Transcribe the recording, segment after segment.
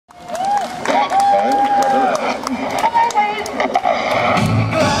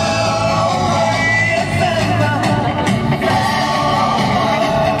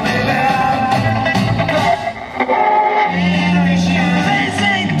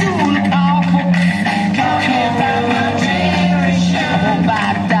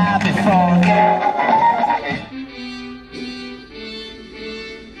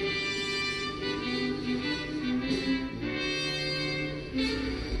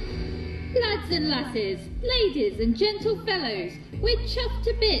Lads and lasses, ladies and gentle fellows, we're chuffed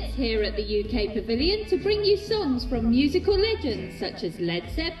to bits here at the UK Pavilion to bring you songs from musical legends such as Led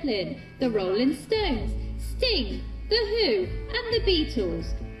Zeppelin, the Rolling Stones, Sting, The Who and the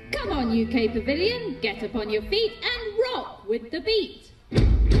Beatles. Come on UK Pavilion, get up on your feet and rock with the beat.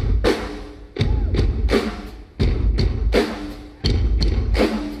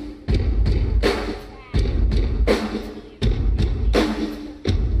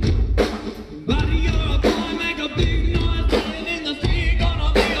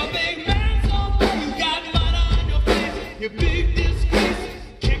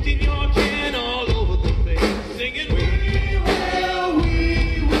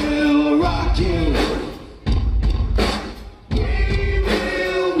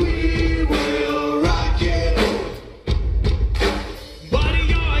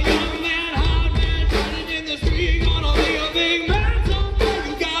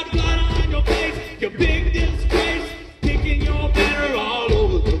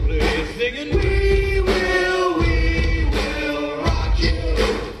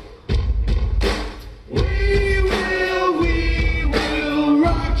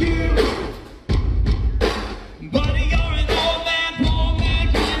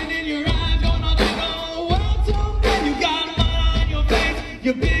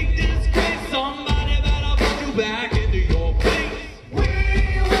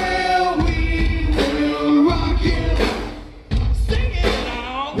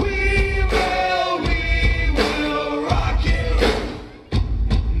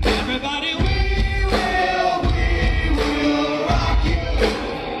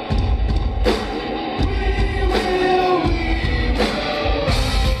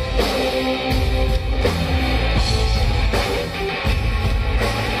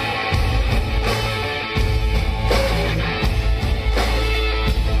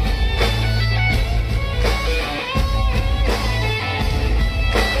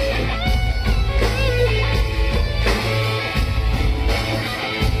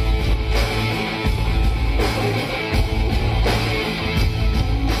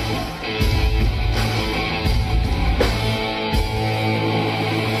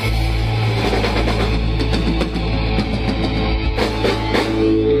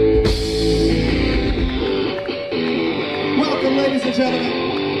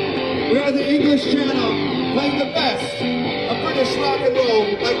 British rock and roll,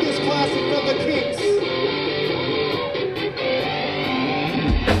 like this classic from the Kinks.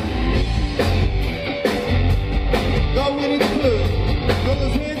 Go with it, blue. Throw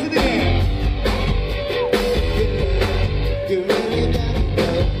those hands in the air. You really got it,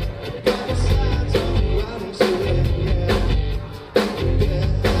 girl. Got the signs on the bottom, so yeah.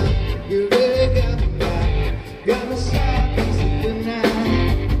 You really got me back. Got the signs in the night.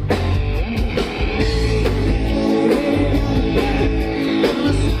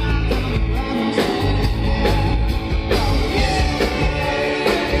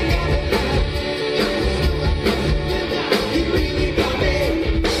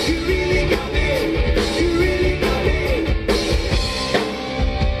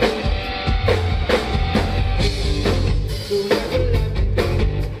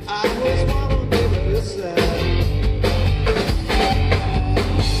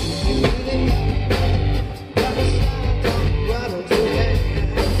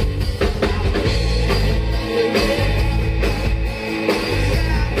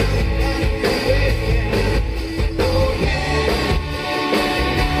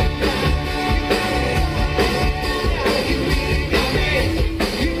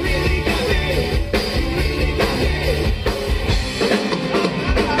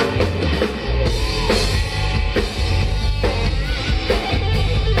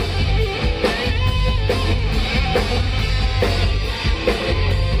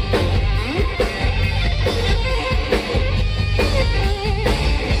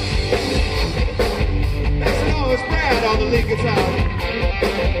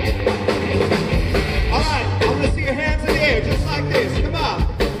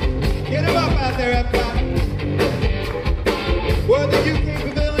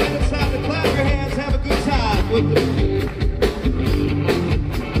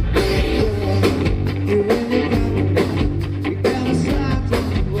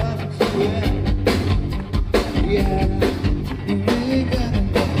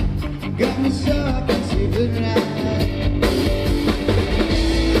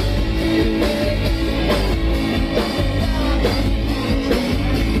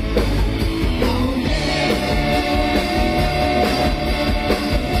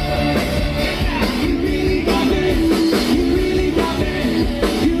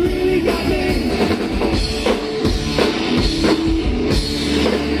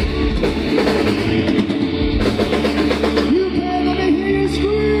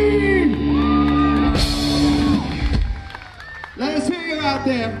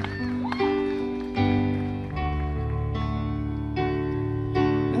 there.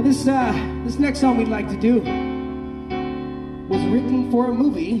 Now this next song we'd like to do was written for a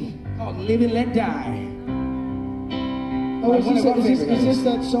movie called Live and Let Die. Oh, is this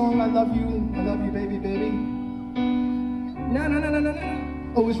that song, I Love You, Baby, Baby? No.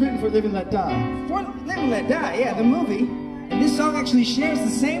 Oh, it was written for Live and Let Die. For Live and Let Die, yeah, the movie. And this song actually shares the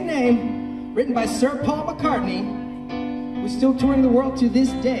same name, written by Sir Paul McCartney, who's still touring the world to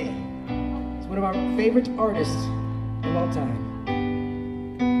this day. He's one of our favorite artists of all time.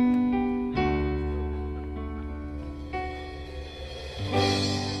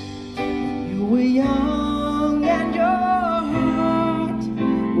 You were young and your heart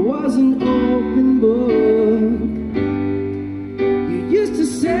was an open book. You used to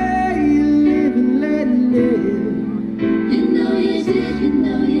say you live and let live. You know you did, you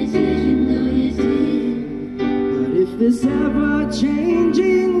know you did, you know you did. But if this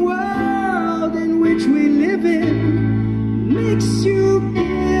ever-changing world in which we live in makes you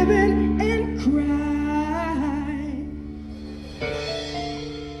give in and cry,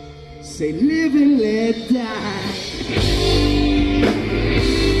 say live and let die.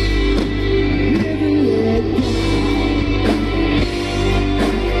 Live and let die.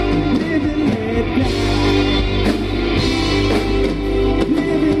 Live and let die. Live and let die.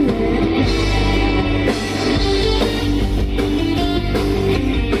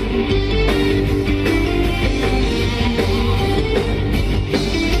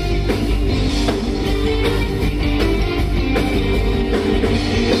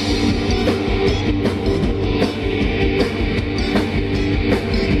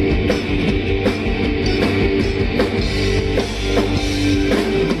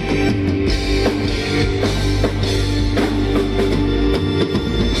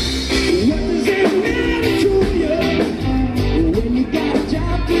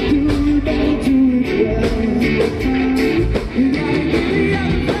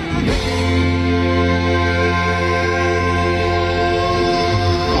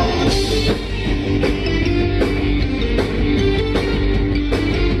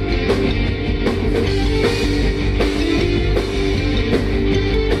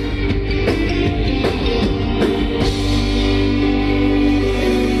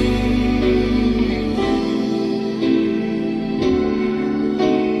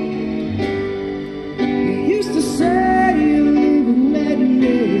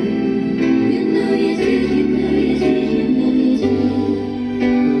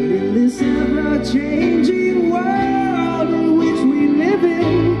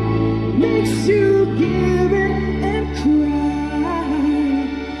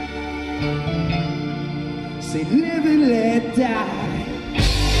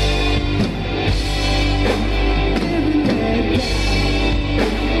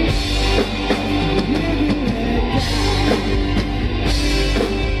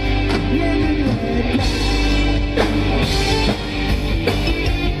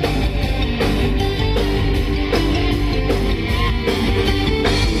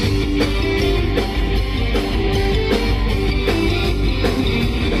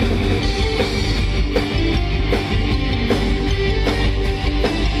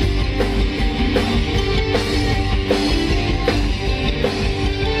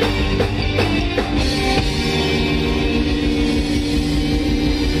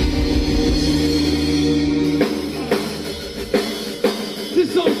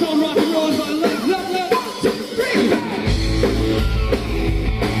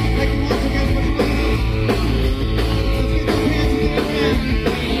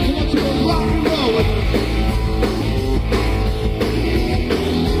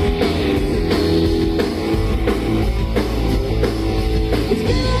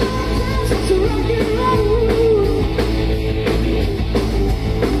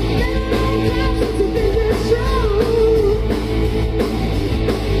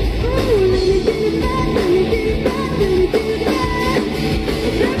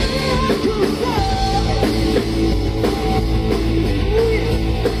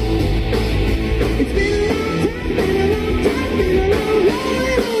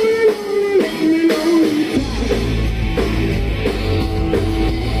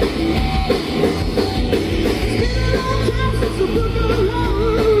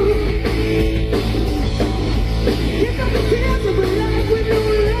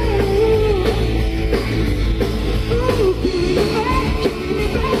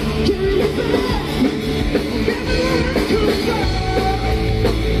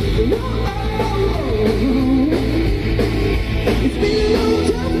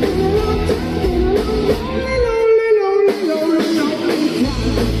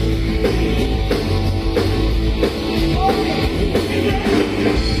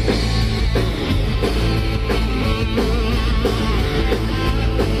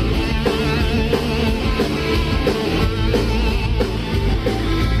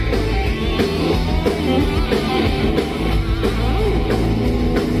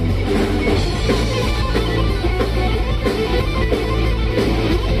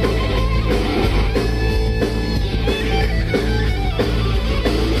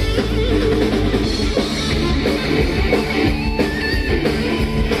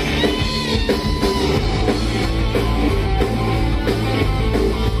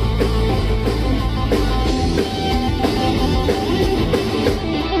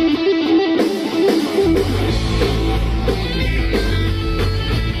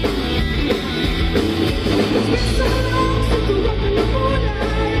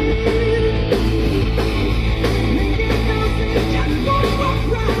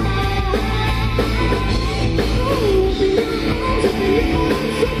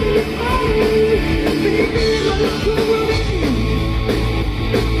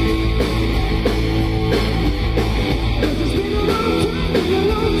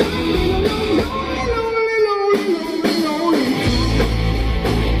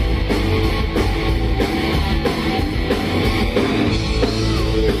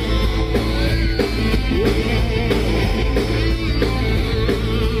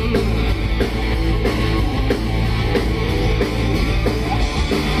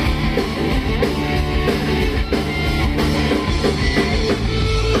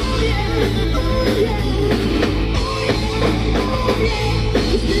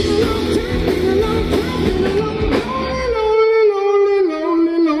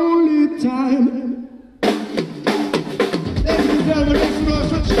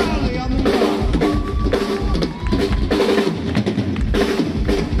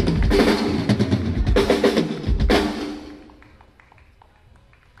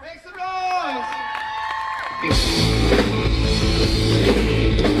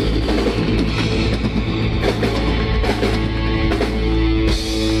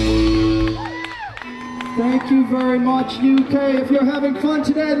 Thank you very much, UK. If you're having fun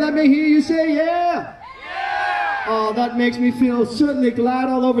today, let me hear you say yeah. Oh, that makes me feel certainly glad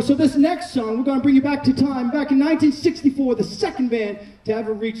all over. So this next song, we're going to bring you back to time. Back in 1964, the second band to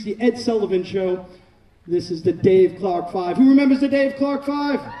ever reach the Ed Sullivan Show. This is the Dave Clark Five. Who remembers the Dave Clark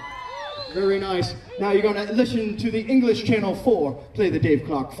Five? Very nice. Now you're going to listen to the English Channel 4 play the Dave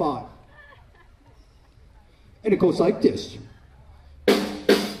Clark Five. And it goes like this.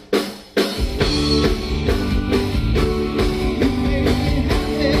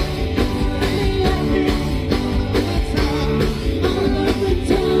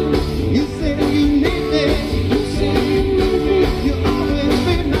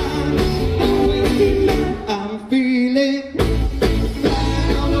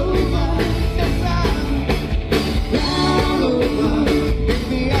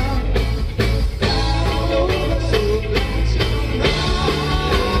 Baby, I'm down over, so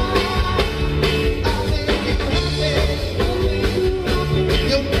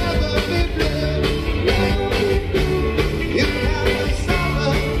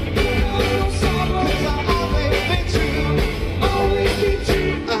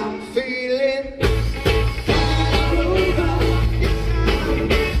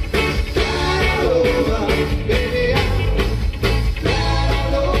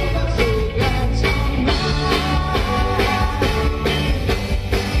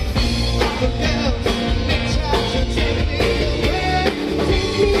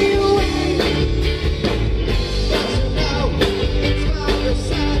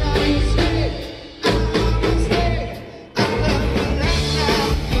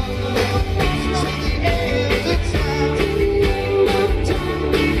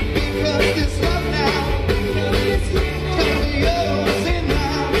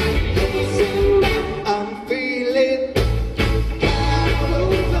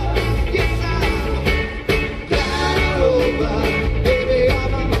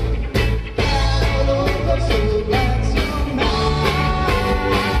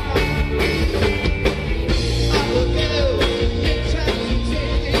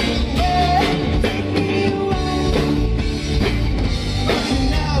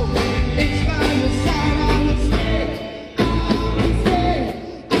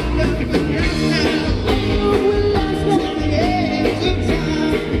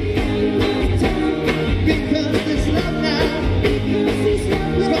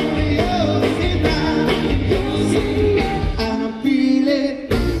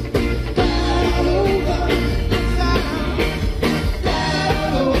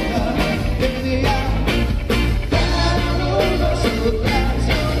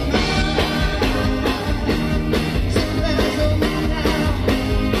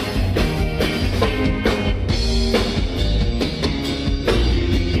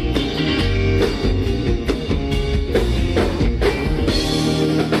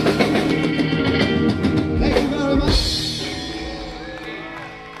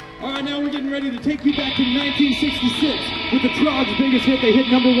 1966 with the Troggs' biggest hit. They hit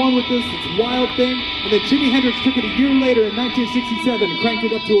 #1 with this. It's Wild Thing. And then Jimi Hendrix took it a year later in 1967 and cranked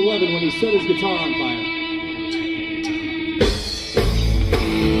it up to 11 when he set his guitar on fire.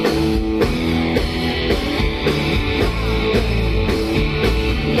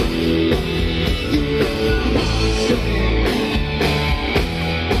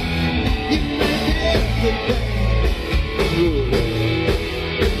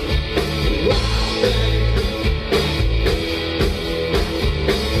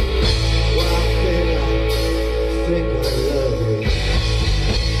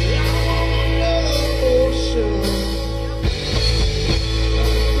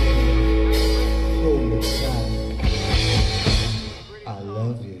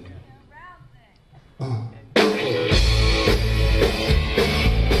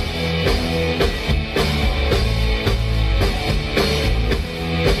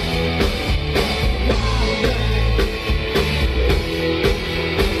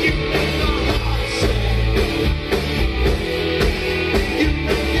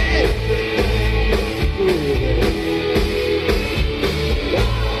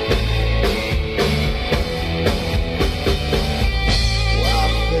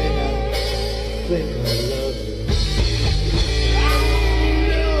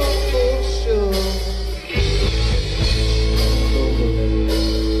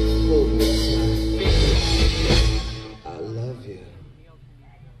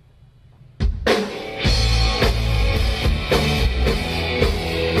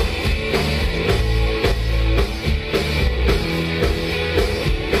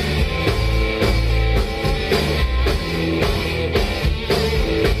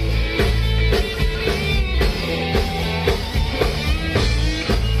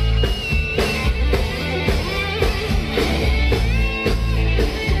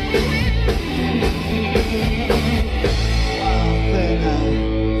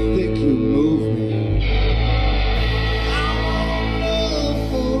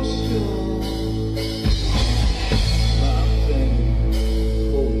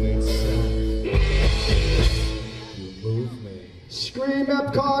 Scream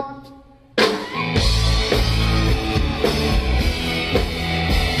Epcot!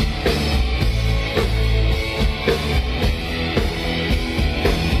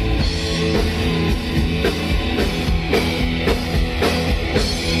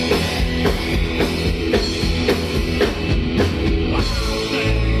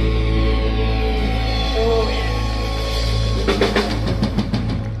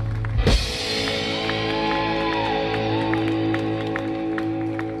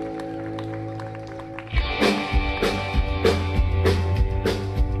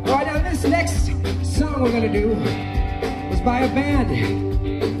 We're gonna do was by a band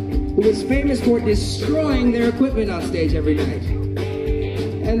who was famous for destroying their equipment on stage every night.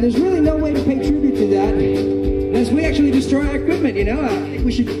 And there's really no way to pay tribute to that unless we actually destroy our equipment, you know? I think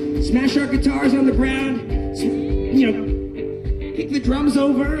we should smash our guitars on the ground, you know, kick the drums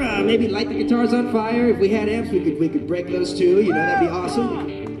over, maybe light the guitars on fire. If we had amps, we could break those too, you know, that'd be awesome.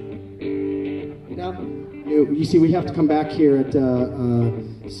 You see, we have to come back here at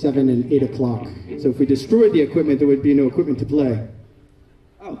 7 and 8 o'clock. So if we destroyed the equipment, there would be no equipment to play.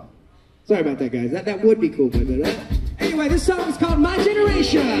 Oh, sorry about that, guys. That would be cool, but anyway, this song is called My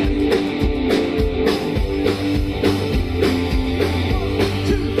Generation.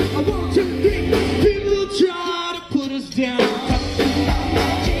 1, 2, 3. People try to put us down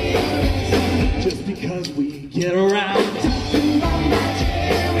just because we get around.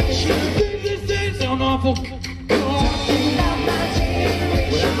 Awful. Well, I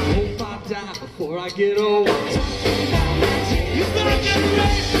hope I die before I get old. It's my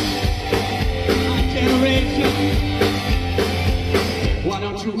generation, my generation. Why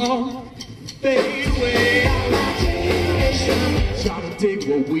don't you all fade away? Try to dig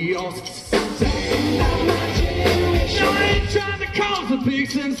what we all say. No, I ain't trying to cause a big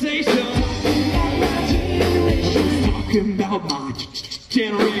sensation. I'm just talking about my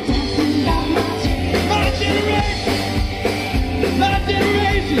generation. My generation, my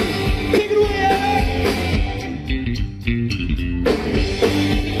generation, take it away.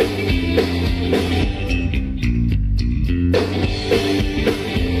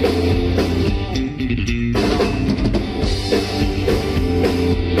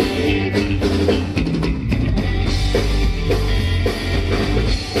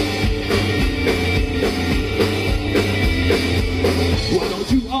 Why don't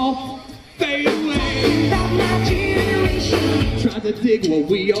you all fade away? Try to dig what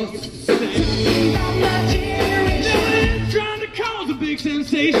we all say. No, I ain't trying to cause a big big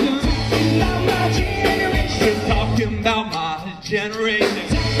sensation. Talking about my generation. Talking about my generation.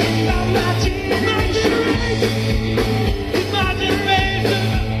 Talking about my generation. My generation.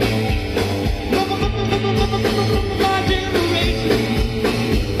 My generation.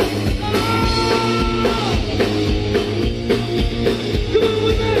 Come on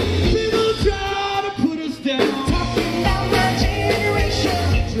with me. People try to put us down. Talking about my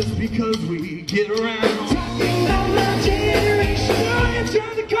generation. Just because we get around. Talking about my generation. It's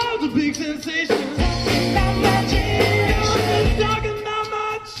trying to cause a big sensation. Talking about my generation. Talking about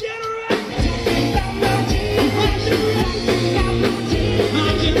my generation. Talking about my generation. My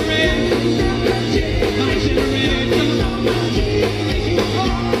generation. My generation. My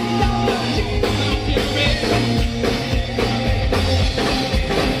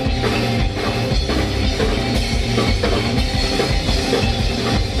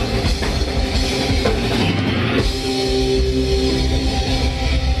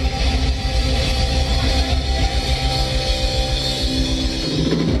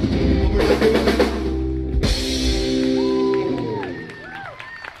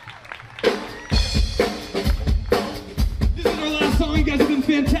This is our last song. You guys have been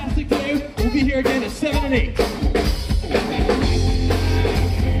fantastic today. We'll be here again at 7 and 8.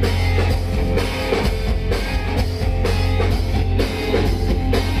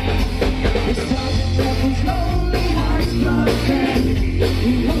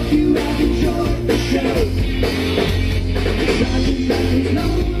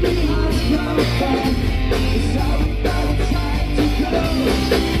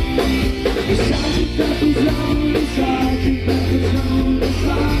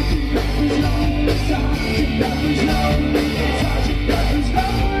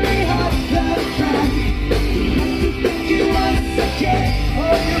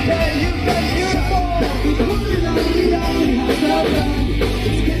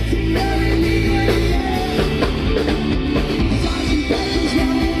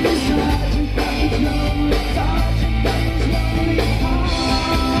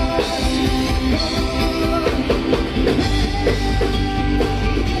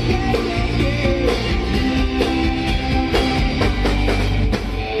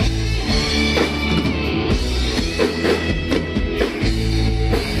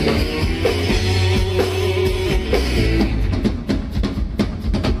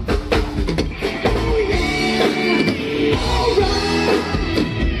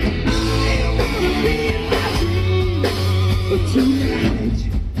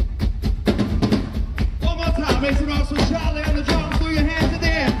 One more time, make some noise for Charlie on the drums. Throw your hands in the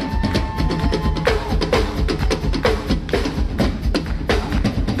air.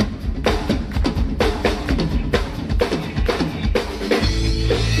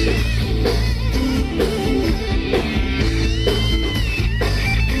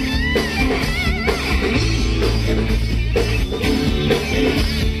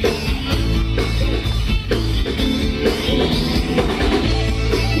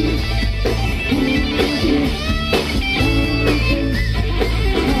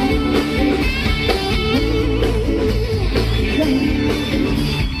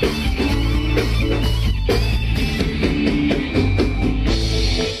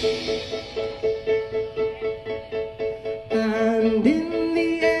 And in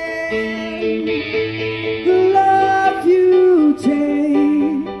the end, the love you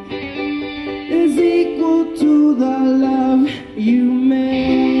take is equal to the love you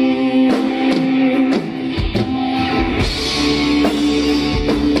make.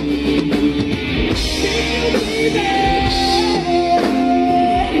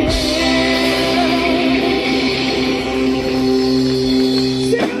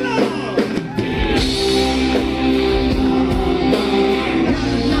 Sing along!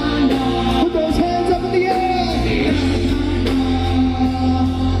 Put those hands up in the air.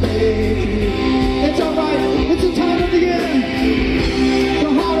 It's all right. It's the time of the year. The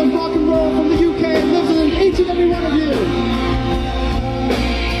heart of rock and roll from the UK lives in each and every one of you.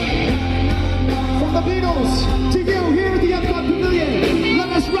 From the Beatles to you here at the Epcot Pavilion, let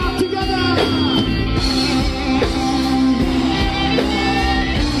us rock together.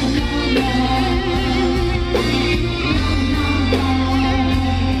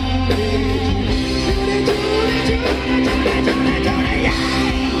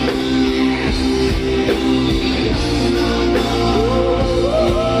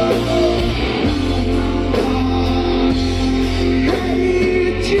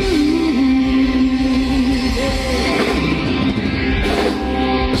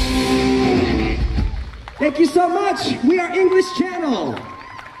 Thank you so much. We are English Channel.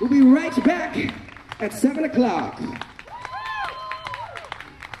 We'll be right back at 7 o'clock.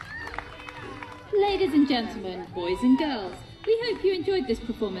 Ladies and gentlemen, boys and girls, we hope you enjoyed this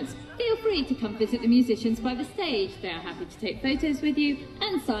performance. Feel free to come visit the musicians by the stage. They are happy to take photos with you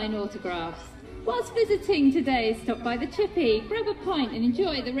and sign autographs. Whilst visiting today, stop by the Chippy, grab a pint and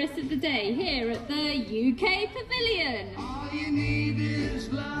enjoy the rest of the day here at the UK Pavilion. All you need is